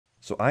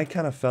So I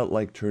kind of felt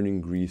like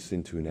turning Greece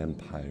into an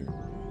empire.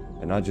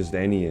 And not just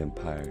any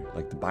empire,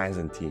 like the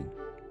Byzantine.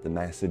 The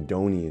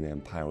Macedonian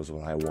Empire was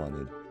what I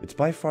wanted. It's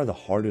by far the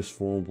hardest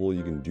formable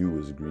you can do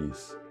as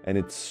Greece. And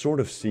it's sort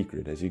of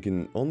secret, as you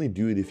can only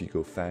do it if you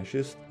go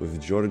fascist, with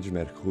George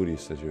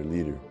Merkouris as your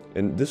leader.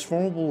 And this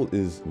formable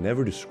is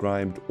never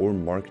described or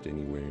marked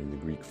anywhere in the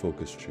Greek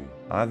focus tree.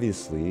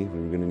 Obviously, we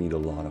were going to need a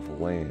lot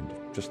of land,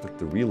 just like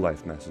the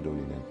real-life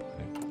Macedonian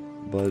Empire.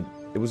 But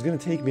it was going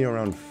to take me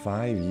around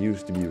 5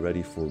 years to be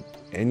ready for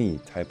any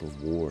type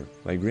of war.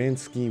 My grand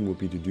scheme would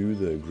be to do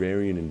the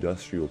agrarian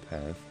industrial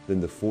path, then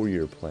the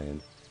 4-year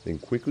plan, then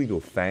quickly go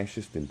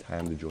fascist in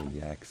time to join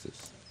the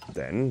Axis.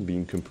 Then,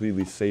 being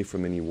completely safe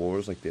from any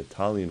wars like the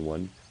Italian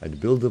one,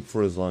 I'd build up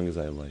for as long as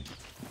I liked.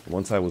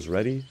 Once I was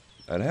ready,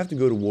 I'd have to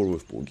go to war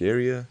with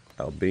Bulgaria,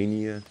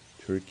 Albania,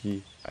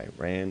 Turkey,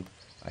 Iran,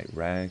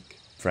 Iraq,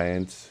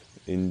 France,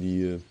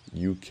 India,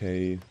 UK,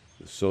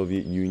 the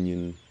Soviet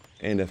Union,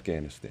 and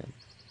Afghanistan.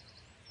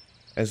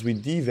 As we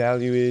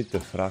devaluated the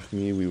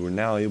frachmi, we were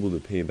now able to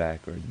pay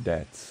back our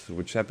debts,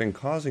 which had been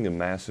causing a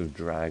massive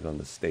drag on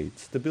the state,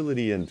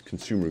 stability and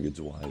consumer goods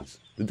wise.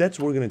 The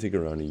debts were going to take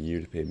around a year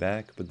to pay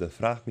back, but the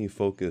frachmi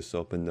focus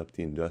opened up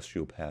the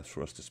industrial path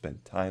for us to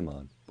spend time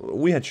on.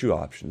 We had two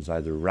options,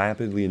 either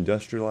rapidly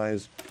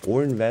industrialize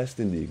or invest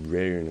in the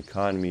agrarian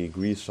economy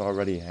Greece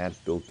already had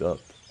built up.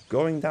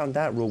 Going down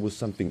that road was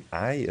something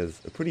I, as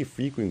a pretty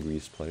frequent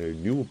Greece player,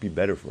 knew would be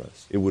better for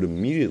us. It would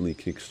immediately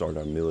kickstart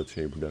our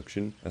military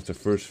production, as the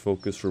first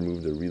focus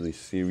removed a really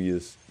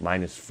serious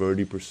minus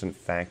 30%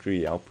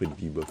 factory output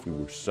debuff we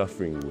were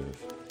suffering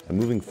with. And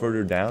moving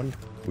further down,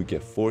 we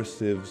get 4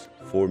 civs,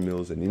 4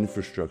 mills, and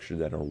infrastructure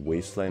that our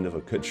wasteland of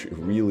a country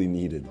really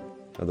needed.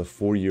 Now the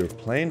 4-year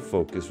plan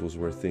focus was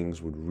where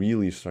things would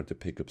really start to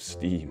pick up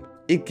steam.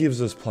 It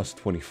gives us plus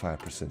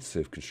 25%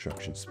 civ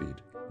construction speed.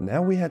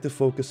 Now we had to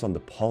focus on the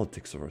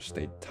politics of our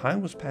state.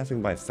 Time was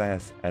passing by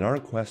fast, and our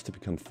quest to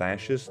become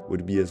fascist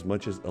would be as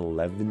much as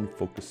 11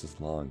 focuses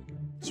long.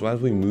 So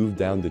as we moved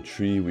down the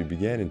tree, we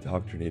began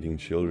indoctrinating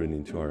children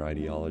into our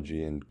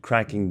ideology and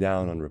cracking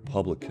down on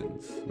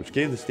Republicans, which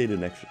gave the state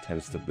an extra 10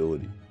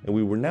 stability. And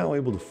we were now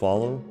able to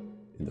follow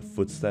in the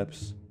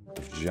footsteps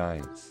of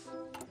giants.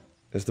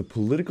 As the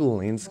political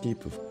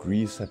landscape of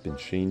Greece had been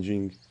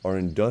changing, our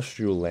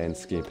industrial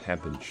landscape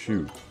had been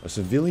too. A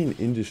civilian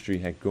industry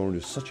had grown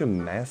to such a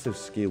massive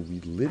scale we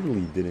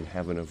literally didn't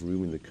have enough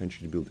room in the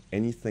country to build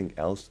anything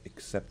else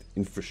except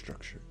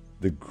infrastructure.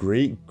 The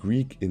Great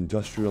Greek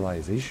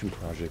Industrialization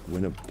Project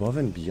went above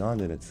and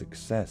beyond in its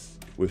success,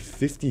 with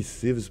 50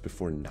 civs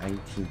before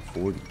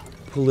 1940.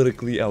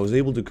 Politically, I was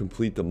able to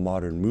complete the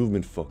modern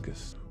movement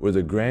focus, where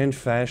the Grand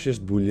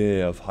Fascist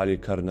Boulé of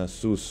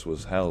Halikarnassus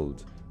was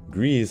held.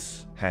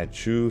 Greece had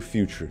two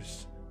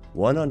futures,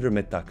 one under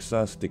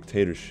Metaxas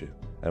dictatorship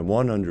and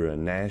one under a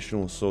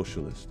national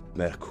socialist,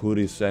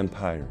 Merkouris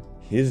Empire.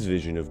 His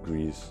vision of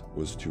Greece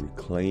was to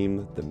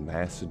reclaim the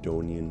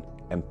Macedonian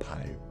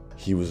Empire.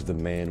 He was the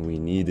man we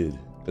needed.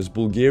 As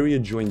Bulgaria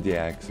joined the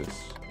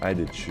Axis, I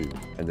did too,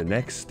 and the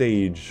next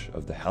stage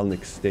of the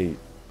Hellenic state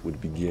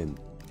would begin.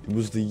 It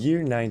was the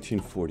year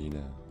 1940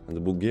 now, and the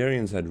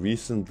Bulgarians had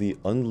recently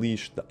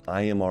unleashed the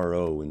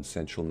IMRO in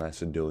Central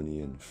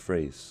Macedonia and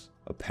Thrace.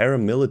 A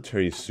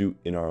paramilitary suit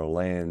in our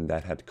land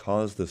that had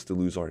caused us to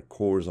lose our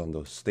cores on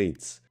those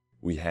states.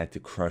 We had to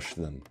crush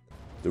them.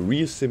 The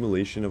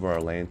reassimilation of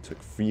our land took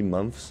 3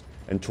 months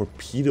and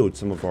torpedoed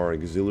some of our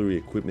auxiliary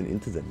equipment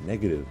into the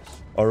negatives.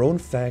 Our own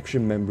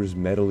faction members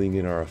meddling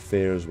in our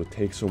affairs would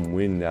take some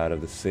wind out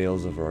of the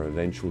sails of our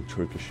eventual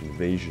Turkish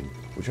invasion,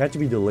 which had to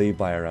be delayed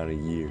by around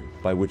a year,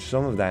 by which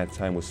some of that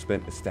time was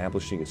spent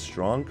establishing a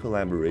strong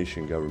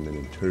collaboration government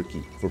in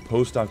Turkey for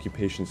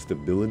post-occupation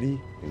stability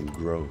and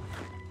growth.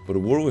 But a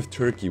war with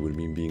Turkey would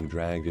mean being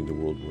dragged into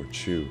World War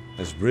II,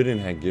 as Britain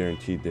had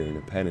guaranteed their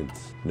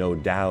independence. No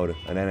doubt,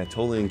 an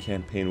Anatolian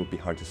campaign would be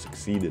hard to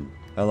succeed in.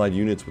 Allied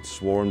units would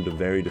swarm the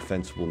very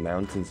defensible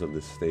mountains of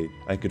the state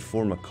and could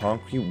form a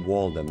concrete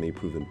wall that may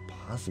prove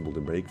impossible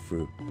to break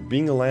through. But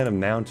being a land of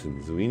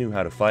mountains, we knew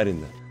how to fight in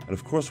them. And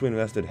of course we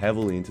invested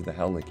heavily into the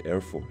Hellenic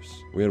Air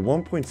Force. We had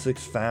 1.6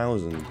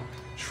 thousand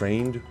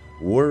trained,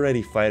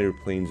 war-ready fighter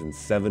planes and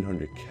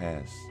 700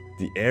 CAS.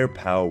 The air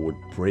power would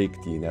break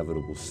the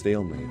inevitable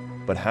stalemate,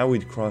 but how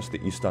we'd cross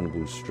the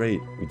Istanbul Strait,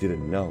 we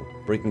didn't know.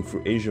 Breaking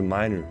through Asia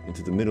Minor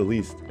into the Middle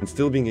East, and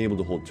still being able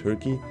to hold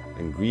Turkey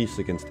and Greece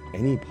against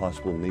any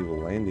possible naval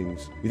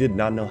landings, we did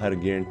not know how to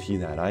guarantee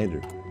that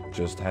either.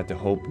 Just had to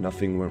hope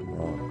nothing went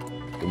wrong.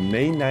 In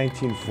May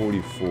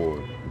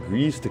 1944,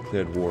 Greece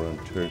declared war on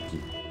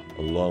Turkey,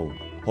 alone,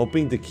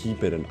 hoping to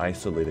keep it an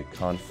isolated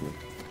conflict.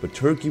 But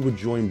Turkey would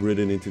join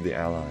Britain into the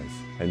Allies,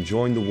 and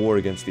join the war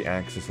against the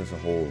Axis as a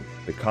whole,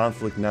 the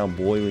conflict now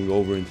boiling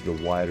over into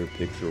the wider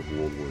picture of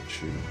World War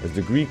II. As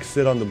the Greeks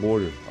sit on the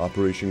border,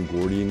 Operation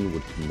Gordian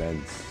would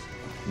commence.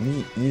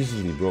 We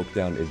easily broke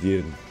down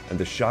Edirne, and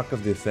the shock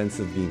of the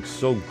offensive being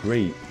so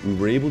great, we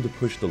were able to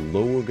push the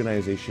low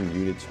organization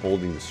units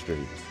holding the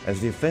straits.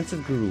 As the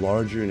offensive grew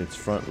larger in its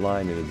front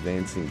line and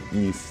advancing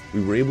east,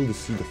 we were able to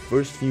see the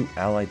first few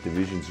Allied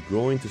divisions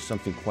grow into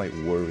something quite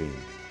worrying.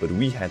 But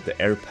we had the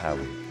air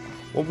power.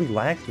 What we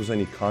lacked was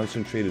any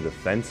concentrated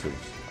offensives.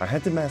 I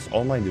had to mass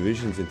all my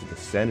divisions into the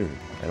center,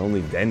 and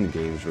only then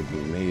gains were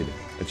being made,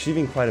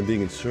 achieving quite a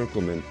big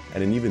encirclement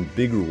and an even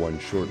bigger one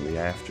shortly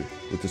after.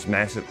 With this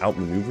massive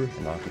outmaneuver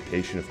and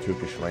occupation of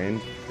Turkish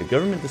land, the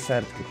government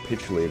decided to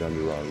capitulate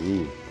under our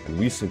rule, and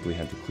we simply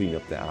had to clean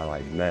up the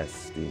Allied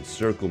mess, the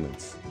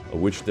encirclements, of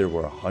which there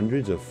were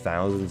hundreds of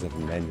thousands of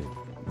men in.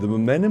 The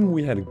momentum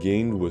we had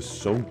gained was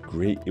so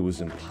great it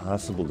was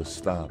impossible to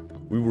stop.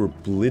 We were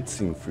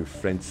blitzing through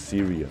French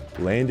Syria,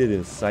 landed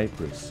in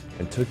Cyprus,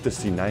 and took the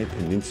Sinai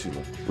Peninsula,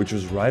 which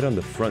was right on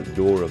the front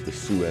door of the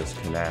Suez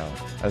Canal.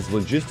 As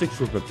logistics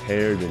were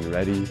prepared and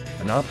ready,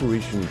 an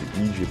operation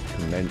into Egypt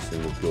commenced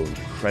and would go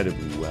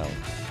incredibly well.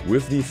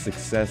 With these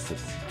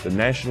successes, the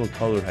national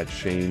color had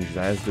changed,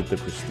 as did the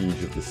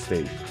prestige of the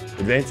state.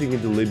 Advancing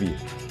into Libya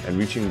and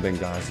reaching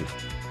Benghazi,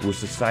 it was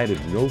decided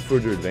no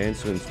further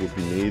advancements would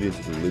be made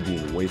into the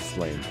Libyan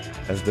wasteland.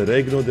 As the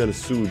Regno del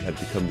Sud had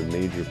become the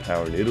major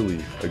power in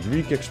Italy, a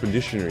Greek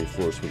expeditionary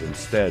force was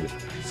instead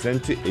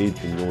sent to aid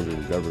the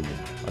northern government,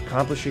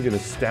 accomplishing an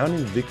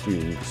astounding victory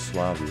in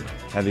Yugoslavia.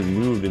 Having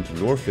moved into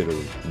North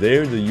Italy,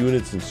 there the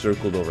units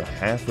encircled over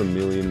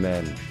 500,000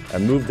 men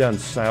and moved down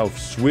south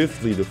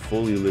swiftly to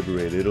fully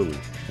liberate Italy.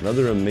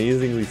 Another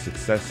amazingly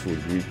successful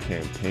Greek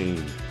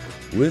campaign.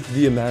 With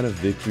the amount of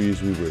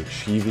victories we were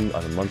achieving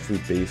on a monthly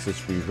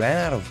basis, we ran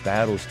out of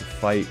battles to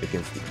fight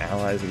against the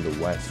Allies in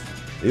the West.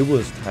 It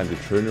was time to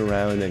turn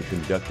around and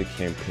conduct a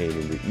campaign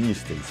in the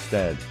East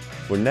instead.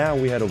 For now,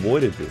 we had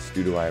avoided this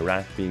due to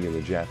Iraq being in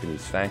the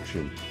Japanese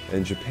faction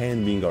and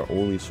Japan being our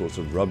only source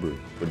of rubber.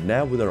 But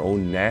now, with our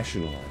own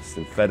nationalized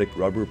synthetic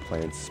rubber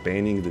plants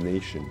spanning the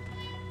nation,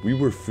 we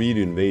were free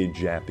to invade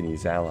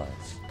Japanese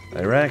allies.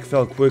 Iraq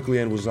fell quickly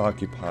and was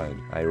occupied.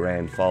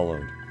 Iran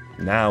followed.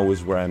 Now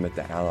is where I met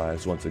the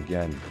Allies once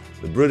again.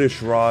 The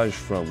British Raj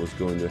front was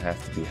going to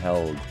have to be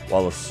held,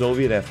 while the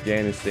Soviet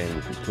Afghanistan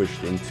would be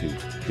pushed into,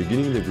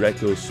 beginning the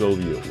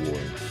Greco-Soviet War.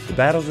 The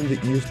battles in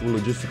the east were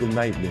logistical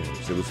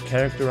nightmares. It was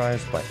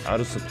characterized by out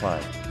of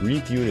supply,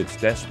 Greek units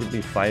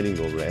desperately fighting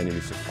over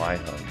enemy supply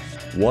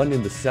hubs. One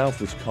in the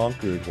south was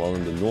conquered, while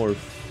in the north,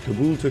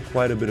 Kabul took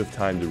quite a bit of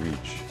time to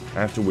reach,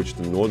 after which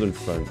the northern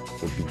front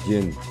would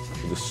begin.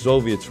 The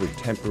Soviets were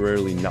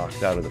temporarily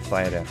knocked out of the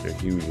fight after a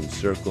huge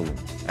encirclement,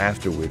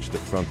 after which the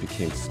front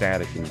became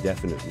static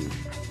indefinitely.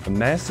 A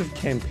massive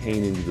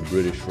campaign into the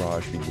British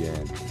Raj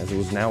began, as it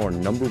was now our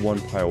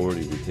 #1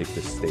 priority to take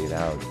the state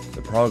out.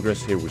 The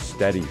progress here was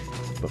steady,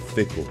 but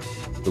fickle.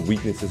 The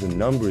weaknesses in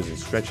numbers and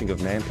stretching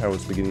of manpower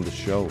was beginning to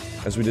show,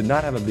 as we did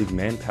not have a big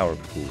manpower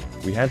pool.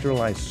 We had to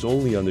rely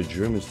solely on the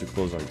Germans to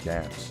close our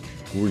gaps,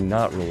 who were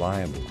not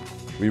reliable.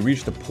 We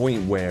reached a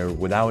point where,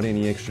 without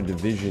any extra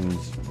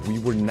divisions, we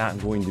were not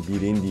going to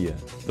beat India.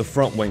 The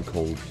front went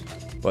cold,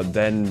 but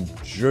then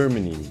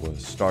Germany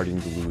was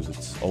starting to lose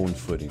its own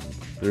footing.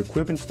 Their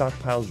equipment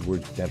stockpiles were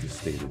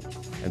devastated,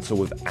 and so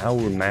with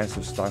our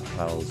massive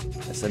stockpiles,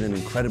 I sent an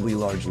incredibly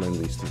large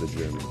lend-lease to the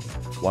Germans.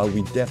 While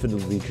we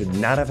definitely could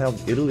not have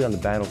held Italy on the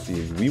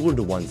battlefield, we were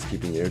the ones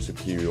keeping air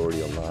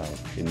superiority alive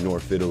in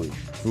North Italy.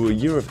 Through a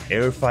year of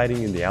air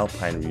fighting in the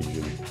Alpine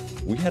region,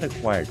 we had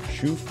acquired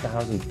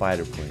 2,000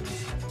 fighter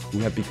planes, who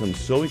had become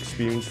so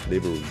experienced they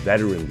were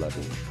veteran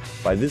level.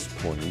 By this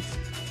point,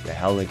 the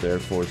Hellenic Air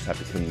Force had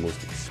become the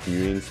most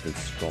experienced and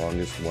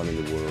strongest one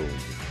in the world.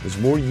 As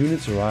more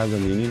units arrived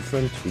on the Indian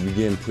front, we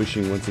began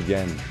pushing once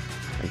again.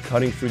 And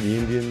cutting through the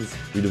Indians,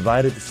 we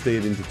divided the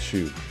state into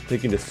two,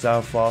 taking the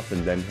south off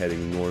and then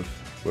heading north,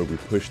 where we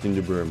pushed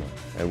into Burma,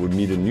 and would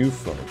meet a new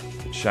foe,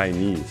 the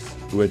Chinese,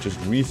 who had just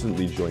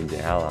recently joined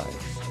the Allies.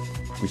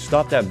 We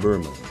stopped at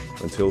Burma,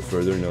 until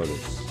further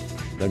notice.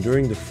 Now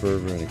during the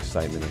fervor and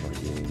excitement of our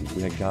games,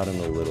 we had gotten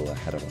a little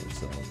ahead of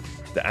ourselves.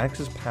 The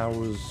Axis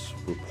powers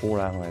were poor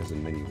allies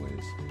in many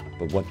ways,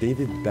 but what they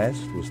did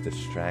best was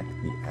distract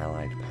the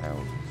Allied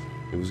powers.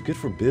 It was good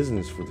for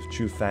business for the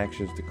two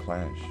factions to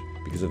clash,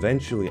 because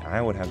eventually I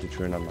would have to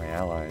turn on my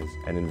allies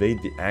and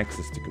invade the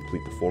Axis to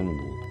complete the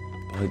formable.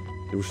 But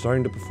they were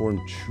starting to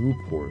perform too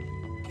poorly,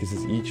 because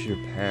as each year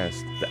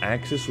passed, the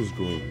Axis was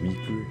growing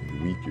weaker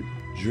and weaker.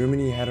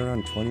 Germany had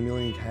around 20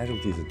 million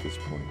casualties at this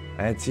point.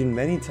 I had seen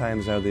many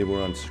times how they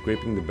were on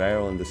scraping the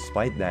barrel, and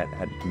despite that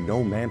had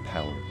no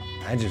manpower.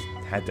 I just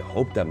had to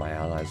hope that my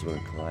allies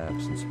wouldn't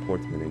collapse and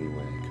support them in any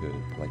way I could,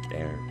 like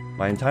air.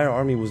 My entire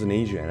army was in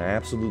Asia, and I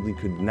absolutely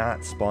could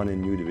not spawn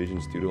in new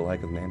divisions due to a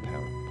lack of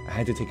manpower. I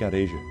had to take out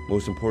Asia,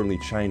 most importantly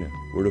China,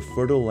 where the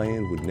fertile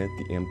land would net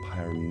the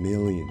empire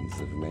millions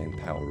of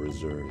manpower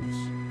reserves.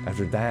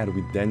 After that,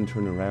 we'd then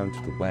turn around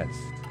to the west.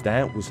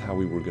 That was how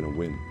we were going to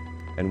win.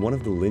 And one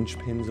of the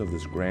linchpins of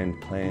this grand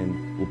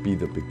plan would be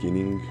the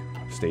beginning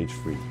of Stage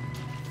 3.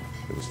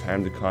 It was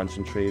time to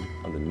concentrate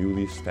on the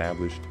newly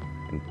established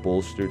and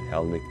bolstered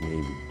Hellenic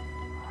Navy.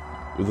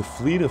 With a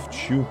fleet of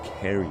 2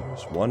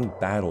 carriers, 1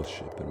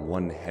 battleship, and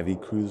 1 heavy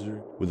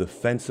cruiser, with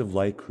offensive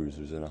light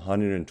cruisers and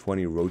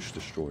 120 Roach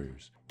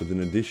destroyers, with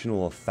an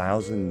additional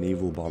 1,000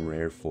 naval bomber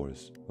air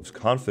force, I was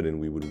confident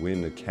we would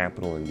win a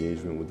capital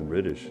engagement with the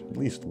British, at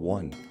least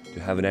one. To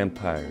have an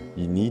empire,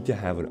 you need to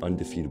have an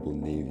undefeatable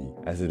navy,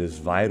 as it is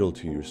vital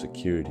to your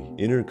security,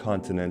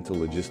 intercontinental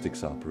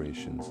logistics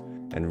operations,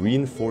 and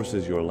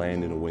reinforces your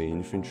land in a way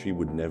infantry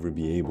would never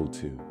be able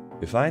to.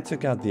 If I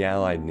took out the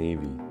Allied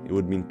Navy, it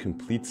would mean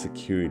complete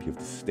security of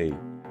the state,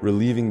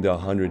 relieving the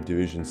 100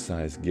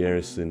 division-sized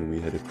garrison we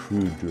had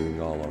accrued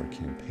during all our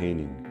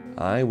campaigning.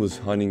 I was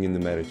hunting in the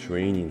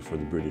Mediterranean for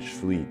the British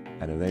fleet,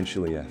 and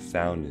eventually I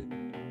found it,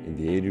 in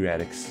the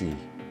Adriatic Sea.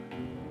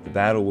 The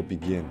battle would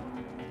begin,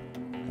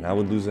 and I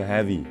would lose a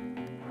heavy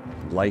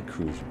and light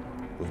cruiser,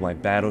 with my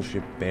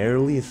battleship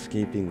barely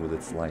escaping with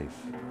its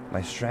life.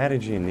 My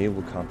strategy and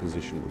naval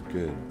composition were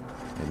good,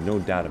 and no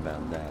doubt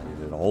about that,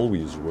 it had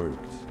always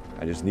worked.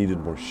 I just needed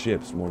more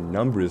ships, more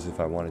numbers if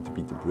I wanted to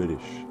beat the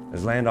British.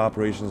 As land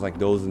operations like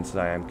those in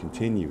Siam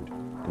continued,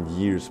 and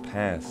years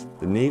passed,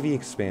 the Navy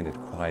expanded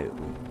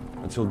quietly.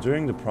 Until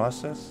during the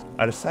process,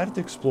 I decided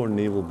to explore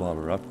naval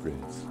bomber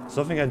upgrades.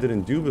 Something I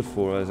didn't do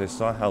before as I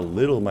saw how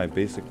little my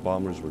basic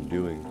bombers were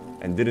doing,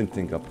 and didn't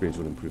think upgrades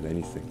would improve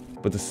anything.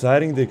 But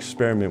deciding to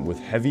experiment with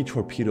heavy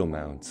torpedo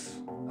mounts,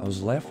 I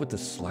was left with the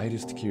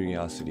slightest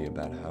curiosity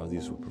about how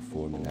these would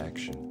perform in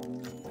action.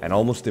 And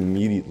almost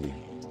immediately,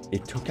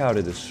 it took out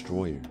a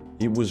destroyer.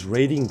 It was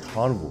raiding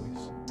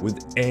convoys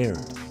with air.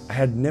 I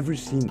had never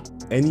seen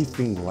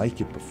anything like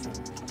it before.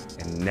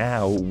 And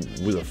now,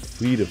 with a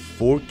fleet of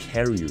 4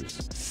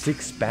 carriers,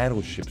 6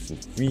 battleships,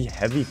 and 3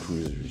 heavy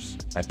cruisers,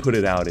 I put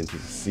it out into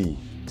the sea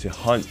to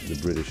hunt the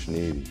British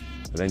Navy.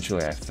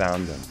 Eventually, I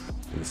found them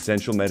in the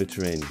central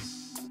Mediterranean,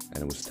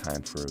 and it was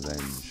time for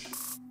revenge.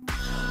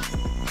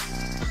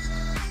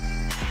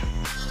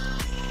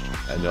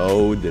 And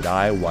oh, did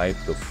I wipe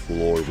the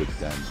floor with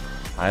them.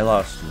 I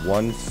lost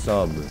 1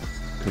 sub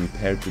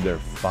compared to their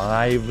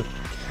 5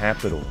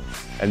 capitals,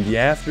 and the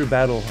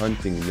after-battle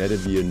hunting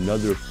netted me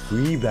another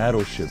 3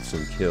 battleships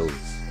and kills.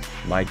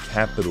 My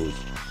capitals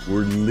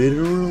were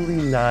literally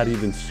not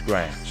even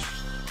scratched.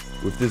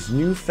 With this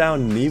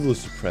newfound naval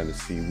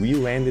supremacy, we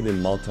landed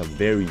in Malta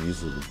very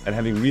easily, and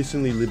having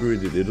recently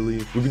liberated Italy,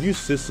 we could use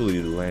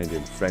Sicily to land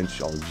in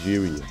French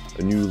Algeria.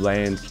 A new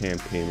land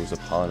campaign was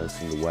upon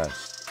us in the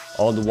west.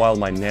 All the while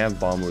my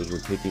nav bombers were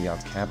taking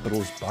out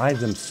capitals by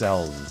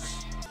themselves.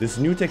 This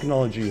new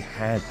technology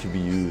had to be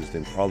used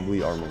in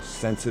probably our most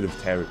sensitive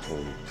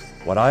territory,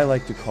 what I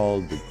like to call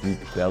the Greek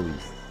belly,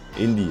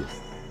 India.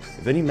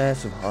 If any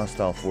massive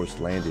hostile force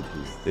landed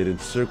here, they'd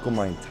encircle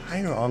my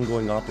entire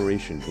ongoing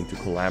operation into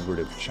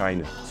collaborative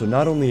China. So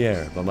not only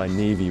air, but my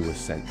navy was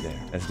sent there,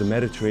 as the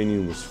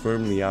Mediterranean was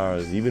firmly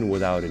ours even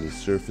without any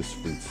surface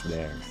fleets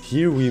there.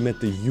 Here we met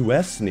the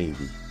US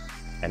Navy,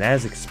 and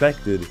as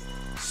expected,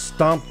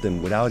 stomped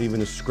them without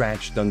even a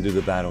scratch done to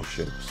the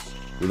battleships,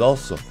 with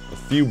also a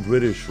few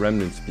British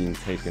remnants being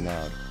taken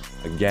out,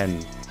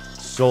 again,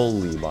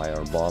 solely by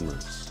our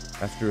bombers.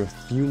 After a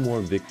few more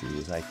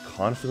victories, I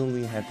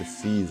confidently had the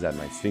seas at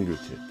my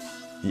fingertips.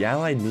 The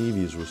Allied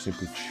navies were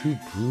simply too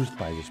bruised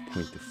by this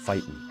point to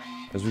fight me.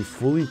 As we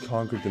fully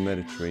conquered the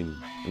Mediterranean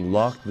and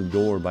locked the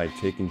door by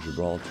taking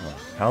Gibraltar,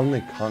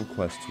 Hellenic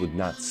conquests would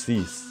not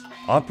cease.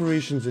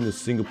 Operations into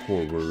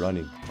Singapore were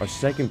running. Our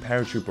second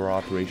paratrooper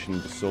operation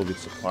into Soviet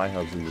supply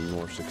hubs in the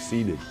north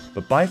succeeded.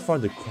 But by far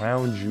the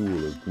crown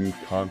jewel of Greek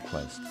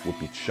conquest would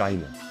be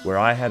China, where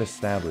I had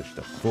established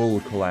a full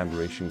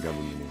collaboration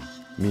government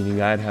in,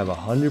 meaning I'd have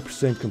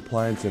 100%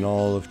 compliance in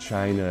all of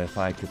China if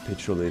I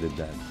capitulated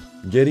them.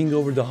 Getting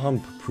over the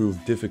hump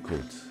proved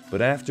difficult,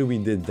 but after we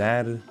did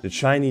that, the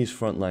Chinese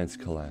front lines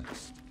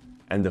collapsed,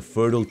 and the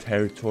fertile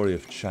territory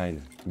of China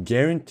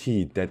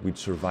guaranteed that we'd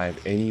survive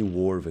any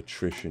war of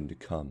attrition to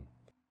come.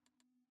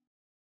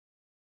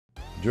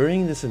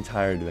 During this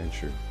entire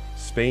adventure,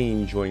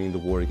 Spain joining the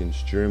war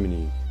against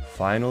Germany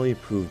finally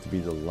proved to be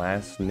the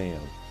last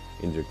nail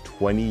in their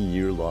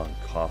 20-year-long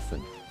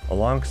coffin,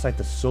 alongside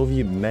the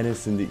Soviet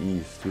menace in the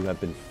east who have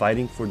been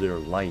fighting for their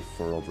life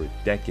for over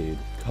a decade,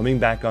 coming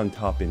back on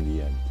top in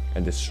the end,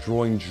 and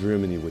destroying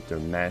Germany with their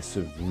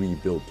massive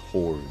rebuilt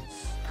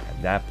hordes.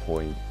 At that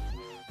point,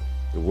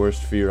 the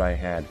worst fear I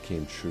had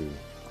came true.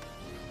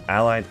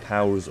 Allied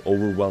powers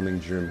overwhelming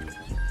Germany,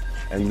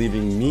 and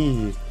leaving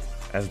me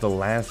as the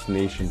last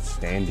nation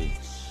standing.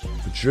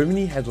 But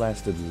Germany had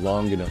lasted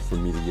long enough for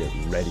me to get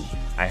ready.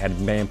 I had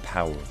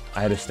manpower,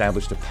 I had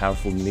established a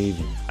powerful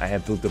navy, I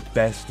had built the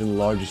best and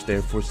largest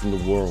air force in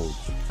the world.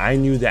 I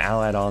knew the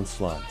Allied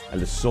onslaught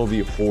and the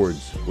Soviet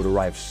hordes would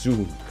arrive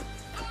soon.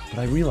 But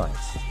I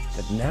realized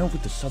that now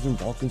with the Southern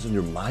Balkans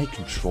under my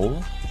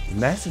control, the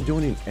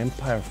Macedonian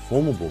Empire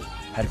formable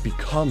had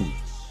become,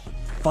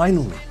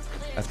 finally,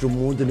 after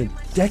more than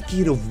a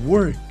decade of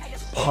work,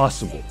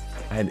 possible.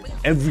 I had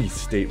every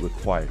state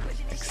required,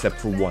 except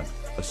for one,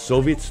 a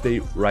Soviet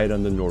state right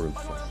on the northern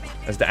front.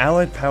 As the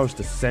Allied powers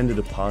descended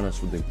upon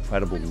us with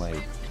incredible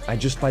might, I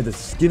just by the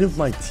skin of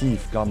my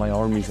teeth got my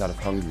armies out of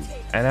Hungary,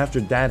 and after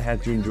that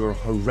had to endure a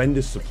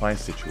horrendous supply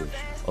situation,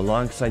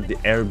 alongside the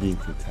air being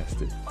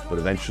contested. But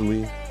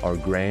eventually, our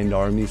grand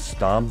army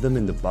stomped them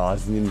in the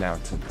Bosnian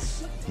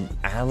mountains. The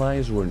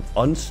Allies were an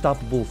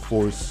unstoppable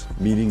force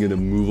meeting an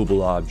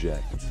immovable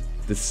object.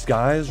 The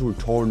skies were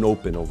torn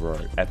open over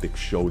our epic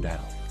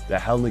showdown, the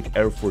Hellenic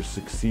Air Force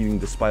succeeding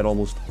despite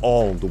almost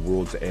all the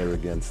world's air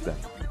against them.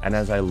 And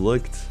as I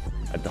looked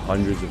at the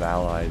hundreds of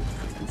Allied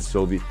and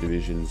Soviet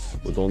divisions,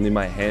 with only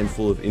my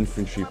handful of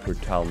infantry per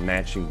tile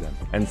matching them,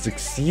 and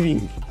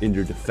succeeding in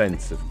their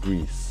defense of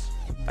Greece,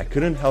 I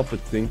couldn't help but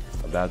think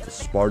about the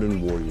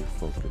Spartan warrior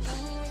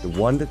focus. The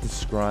one that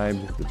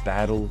described the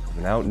battle of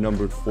an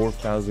outnumbered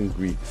 4,000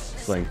 Greeks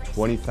slaying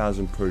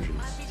 20,000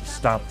 Persians to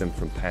stop them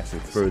from passing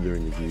further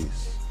into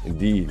Greece.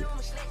 Indeed,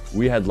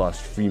 we had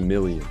lost 3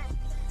 million.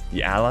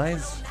 The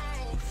Allies?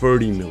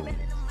 30 million.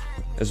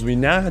 As we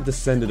now had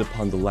descended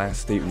upon the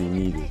last state we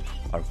needed,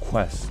 our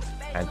quest,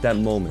 at that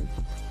moment,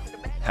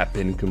 had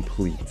been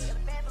complete.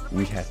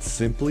 We had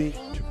simply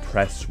to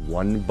press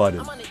one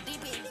button.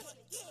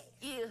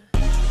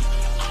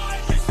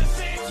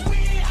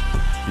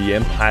 The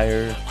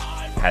Empire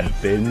had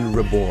been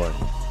reborn.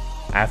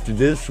 After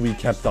this, we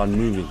kept on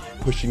moving,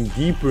 pushing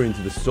deeper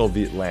into the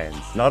Soviet lands,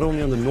 not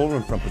only on the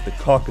northern front but the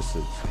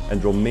Caucasus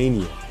and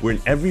Romania, where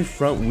in every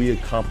front we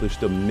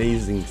accomplished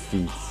amazing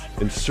feats,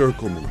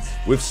 encirclements.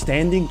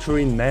 Withstanding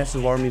terrain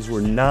massive armies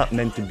were not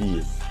meant to be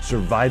in,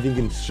 surviving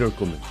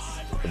encirclements.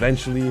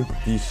 Eventually,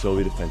 these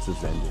Soviet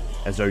offensives ended,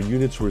 as our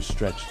units were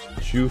stretched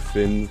too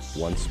thin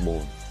once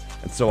more.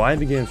 And so I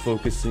began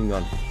focusing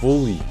on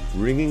fully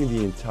bringing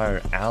the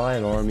entire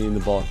Allied army in the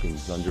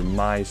Balkans under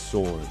my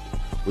sword,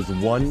 with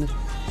one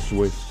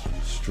swift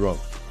stroke.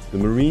 The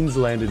Marines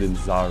landed in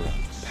Zara,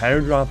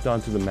 paradropped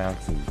onto the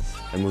mountains,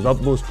 and with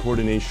utmost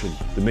coordination,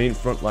 the main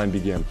front line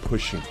began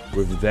pushing,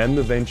 with them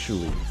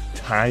eventually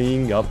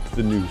tying up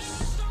the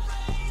noose.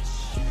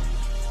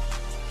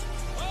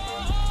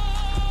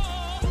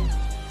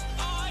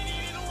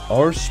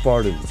 Our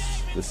Spartans,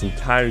 this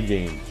entire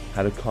game,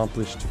 had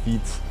accomplished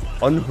feats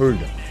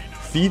unheard of,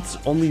 feats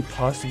only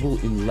possible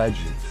in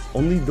legends,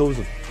 only those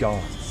of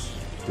gods.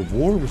 The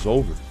war was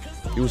over.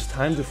 It was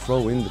time to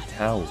throw in the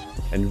towel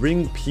and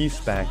bring peace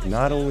back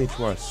not only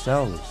to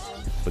ourselves,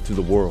 but to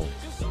the world.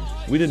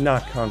 We did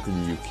not conquer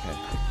the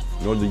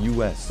UK, nor the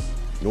US,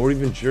 nor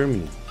even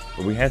Germany,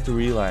 but we had to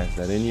realize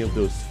that any of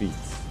those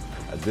feats,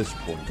 at this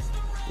point,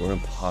 were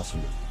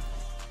impossible.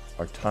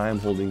 Our time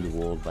holding the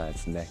world by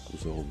its neck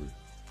was over.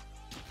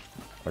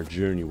 Our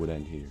journey would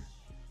end here.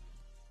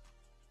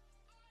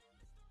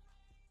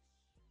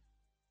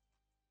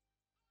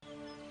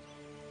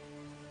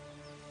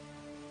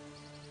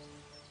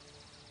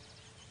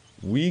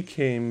 We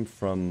came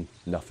from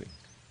nothing.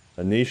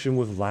 A nation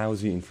with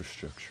lousy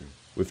infrastructure,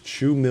 with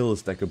chew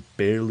mills that could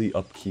barely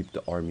upkeep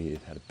the army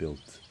it had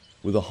built,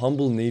 with a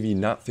humble navy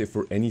not fit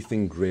for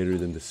anything greater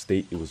than the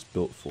state it was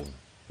built for,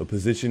 a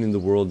position in the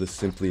world as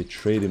simply a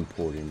trade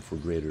emporium for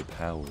greater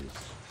powers,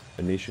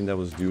 a nation that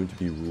was doomed to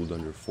be ruled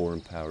under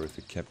foreign power if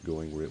it kept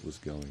going where it was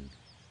going.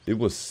 It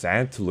was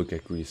sad to look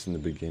at Greece in the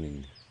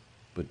beginning,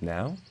 but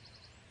now,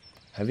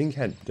 having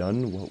had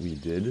done what we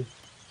did,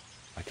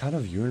 I kind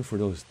of yearn for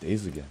those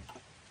days again.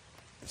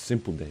 The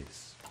simple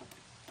days,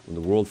 when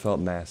the world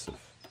felt massive,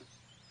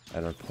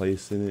 and our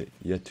place in it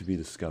yet to be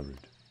discovered.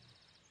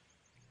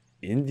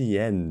 In the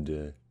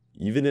end,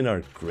 even in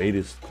our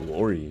greatest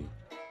glory,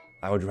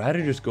 I would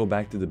rather just go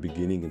back to the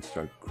beginning and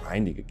start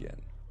grinding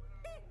again.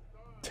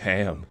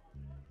 Damn.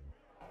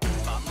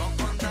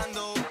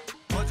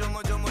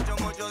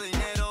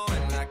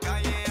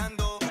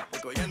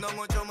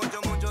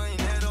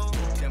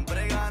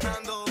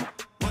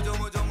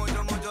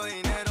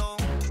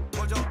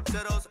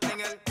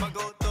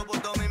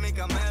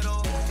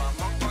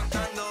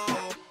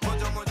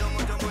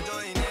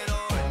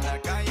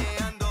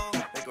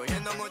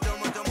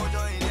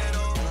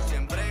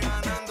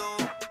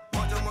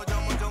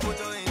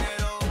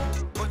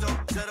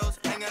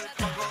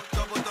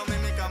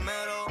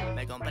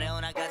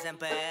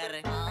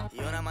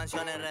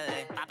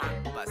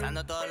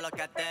 Pasando todos los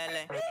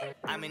carteles,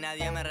 a mí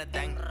nadie me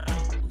retén.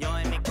 Yo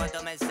en mi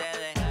cuarto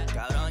Mercedes,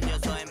 cabrón, yo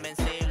soy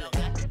invencible.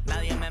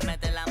 Nadie me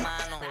mete la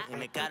mano y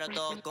mi carro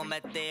todo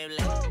convertible.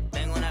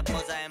 Tengo una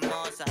esposa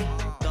hermosa,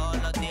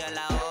 todos los días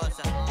la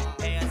osa.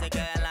 Ella se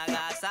queda en la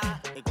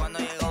casa y cuando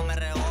llego me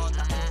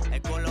rebota.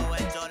 El culo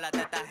hecho, la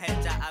teta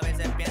hecha, a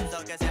veces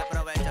pienso que se